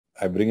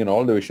I bring in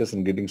all the wishes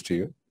and greetings to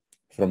you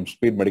from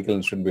Speed Medical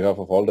Institute on behalf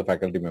of all the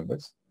faculty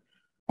members.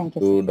 Thank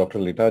you, to sir. Dr.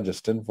 Litta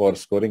Justine for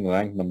scoring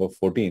rank number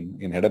 14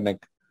 in head and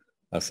neck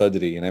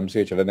surgery, in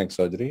MCH head and neck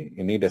surgery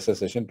in NEET SS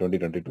session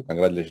 2022.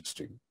 Congratulations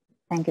to you.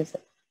 Thank you, sir.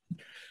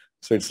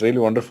 So it's really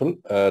wonderful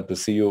to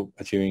see you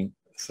achieving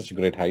such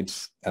great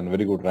heights and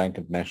very good rank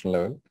at national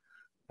level,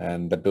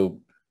 and that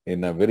too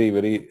in a very,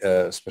 very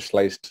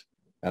specialized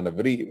and a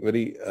very,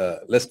 very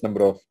less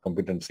number of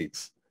competent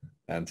seats.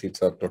 And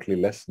seats are totally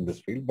less in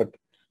this field, but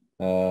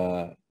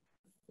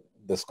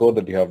the score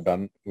that you have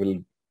done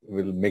will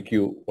make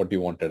you what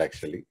you wanted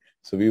actually.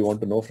 So we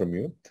want to know from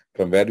you,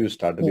 from where you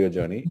started your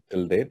journey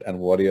till date and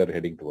what you are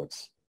heading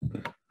towards.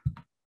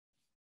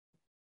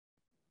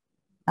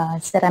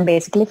 Sir, I'm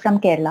basically from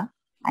Kerala.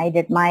 I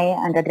did my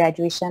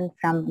undergraduation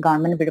from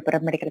Government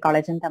Viduppuram Medical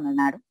College in Tamil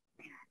Nadu.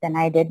 Then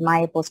I did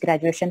my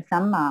post-graduation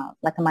from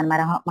Lakshman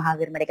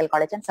Mahavir Medical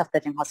College and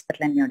Safdarjung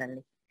Hospital in New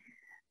Delhi.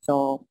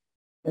 So,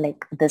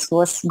 like, this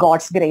was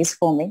God's grace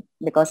for me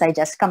because I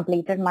just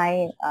completed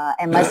my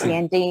MS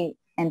ENT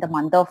in the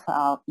month of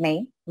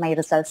May. My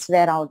results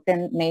were out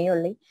in May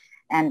only,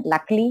 and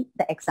luckily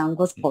the exam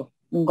was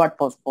got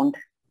postponed.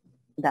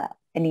 The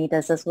NEET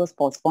was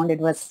postponed. It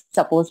was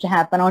supposed to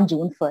happen on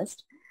June 1st.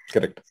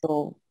 Correct.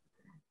 So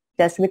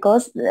just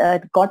because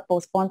it got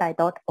postponed, I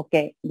thought,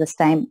 okay, this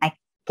time I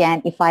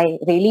can, if I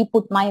really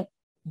put my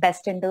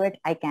best into it,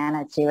 I can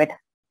achieve it.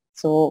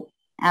 So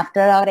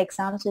after our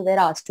exams, we were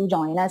asked to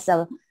join as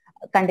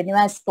continue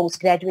as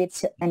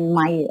postgraduates in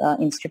my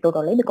institute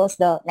only because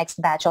the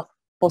next batch of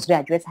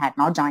postgraduates had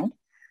not joined.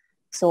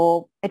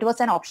 So it was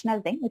an optional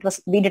thing.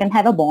 We didn't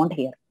have a bond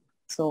here.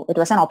 So it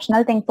was an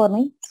optional thing for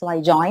me. So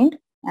I joined,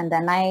 and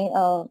then I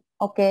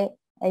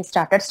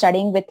started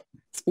studying with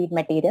speed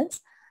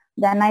materials.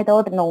 Then I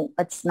thought, no,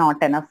 it's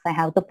not enough. I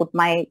have to put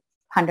my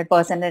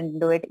 100%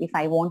 into it if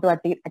I want to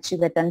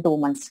achieve it in 2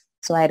 months.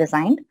 So I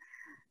resigned.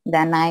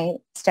 Then I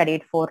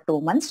studied for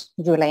 2 months,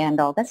 July and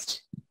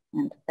August,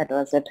 and that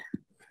was it.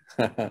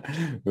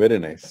 Very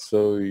nice.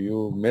 So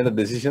you made a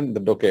decision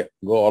that, okay,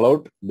 go all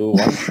out, do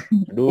once,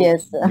 do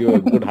yes, give a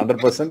good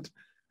 100%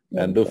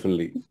 and do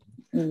fully.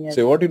 Yes.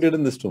 So what you did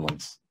in this 2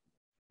 months?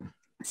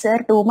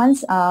 Sir, 2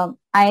 months,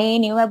 I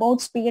knew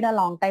about speed a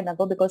long time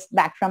ago because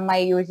back from my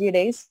UG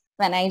days,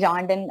 when I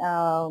joined in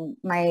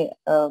my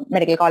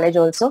medical college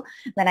also,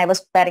 when I was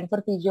preparing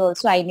for PG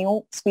also, I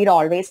knew speed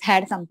always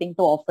had something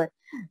to offer.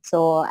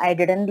 So I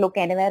didn't look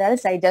anywhere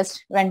else. I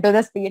just went to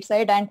the speed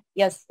side, and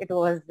yes, it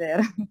was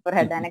there for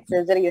head and neck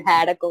surgery. You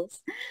had a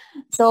course.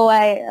 So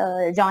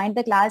I joined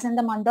the class in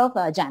the month of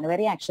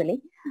January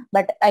actually,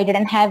 but I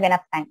didn't have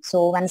enough time.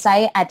 So once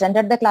I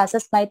attended the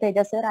classes by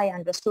Tejas sir, I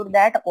understood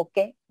that,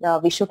 okay,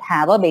 we should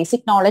have a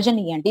basic knowledge in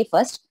ENT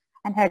first,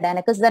 and head and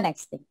neck is the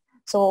next thing.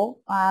 So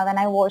when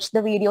I watched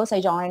the videos, I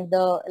joined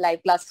the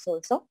live classes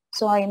also.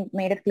 So I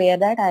made it clear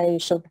that I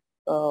should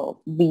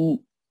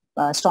be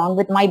strong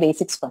with my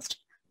basics first.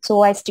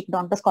 So I sticked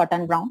on to Scott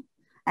and Brown.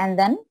 And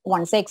then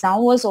once the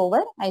exam was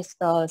over, I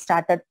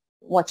started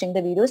watching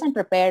the videos and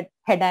prepared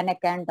head and neck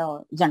and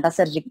general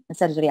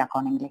surgery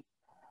accordingly.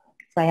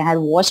 So I had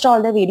watched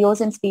all the videos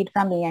in speed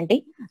from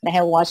ENT. I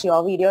have watched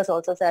your videos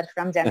also, sir,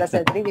 from general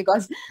surgery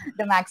because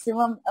the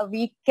maximum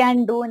we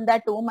can do in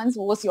that 2 months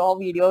was your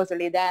videos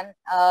only. Then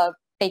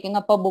taking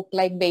up a book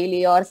like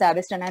Bailey or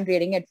Saviston and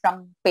reading it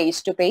from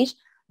page to page.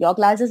 Your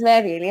classes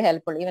were really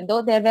helpful, even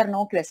though there were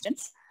no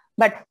questions.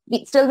 But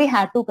we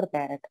had to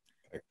prepare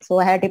it. So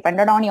I had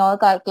depended on your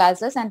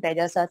classes and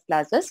Tejas sir's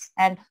classes,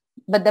 and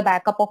with the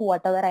backup of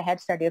whatever I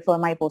had studied for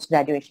my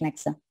post-graduation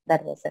exam.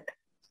 That was it.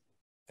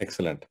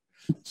 Excellent.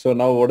 So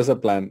now what is the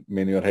plan? I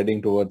mean, you're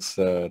heading towards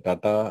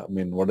Tata. I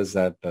mean, what is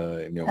that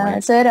in your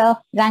mind? Sir,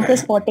 rank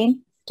is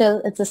 14.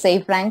 Still, it's a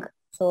safe rank.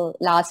 So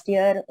last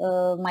year,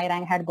 my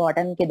rank had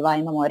gotten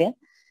Kidwai Memorial.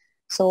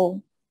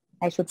 So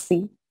I should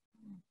see.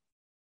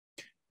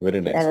 Very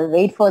nice. I will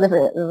wait for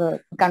the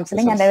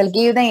counseling, and I will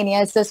give the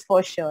ini-cet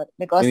for sure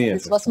because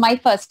this was my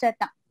first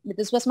attempt.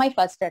 This was my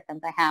first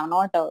attempt. I have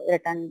not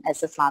written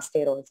SS last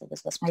year also.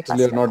 This was my first attempt.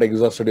 You have not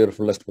exhausted your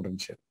fullest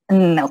potential.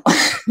 No,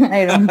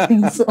 I don't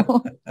think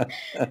so.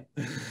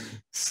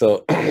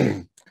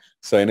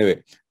 So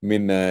anyway,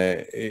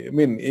 I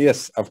mean,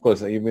 yes, of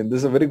course. I mean, this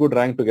is a very good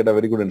rank to get a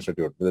very good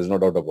institute. There's no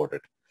doubt about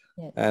it.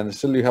 Yes. And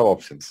still you have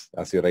options.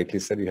 As you rightly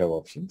said, you have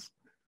options.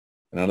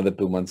 In another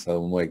 2 months,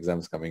 more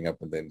exams coming up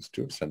in the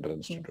institute, Central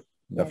Institute.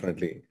 Yes.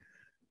 Definitely,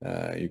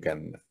 you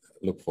can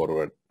look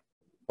forward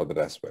for that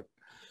as well.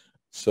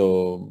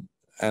 So,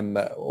 and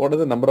what are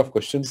the number of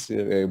questions you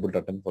were able to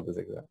attend for this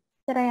exam?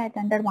 Sir, I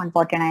attended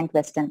 149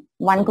 questions.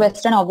 One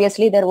question,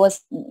 obviously, there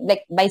was,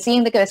 like, by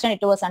seeing the question,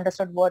 it was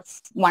understood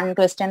what's one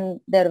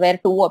question. There were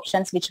 2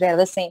 options which were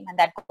the same, and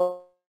that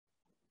got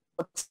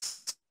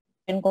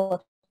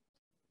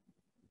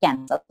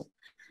cancelled.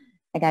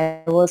 Like,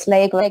 I was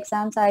like,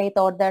 exams, I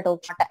thought that,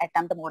 okay,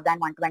 attempt more than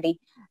 120.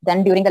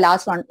 Then during the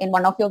last one, in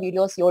one of your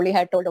videos, you only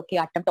had told, okay,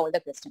 attempt all the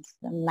questions.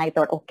 And I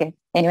thought, okay,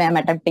 anyway, I'm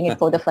attempting it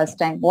for the first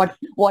time. What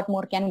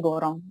more can go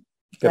wrong?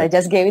 So I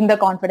just gave in the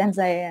confidence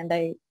and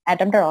I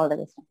attempted all the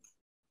questions.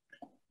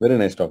 Very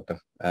nice, doctor.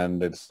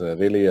 And it's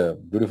really a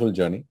beautiful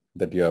journey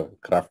that you have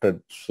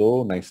crafted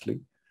so nicely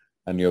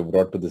and you have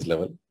brought to this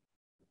level.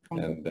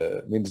 And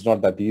it's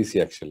not that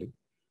easy actually.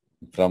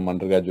 From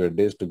undergraduate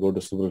days to go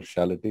to super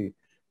specialty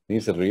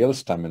needs a real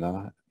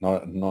stamina.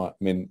 Not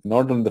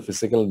only the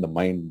physical and the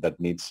mind that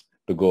needs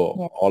to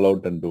go all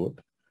out and do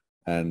it.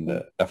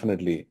 And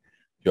definitely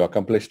you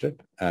accomplished it,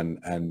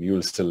 and you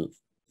will still,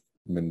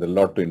 the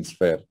lot to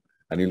inspire,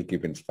 and you'll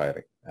keep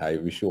inspiring. I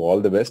wish you all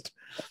the best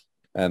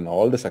and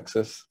all the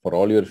success for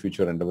all your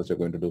future endeavors you're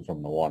going to do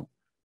from now on,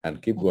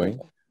 and keep going.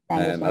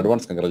 And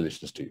advance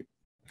congratulations to you.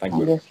 Thank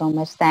you. Thank you so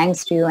much.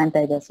 Thanks to you and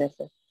Tejas, sir.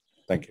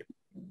 Thank you.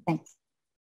 Thanks.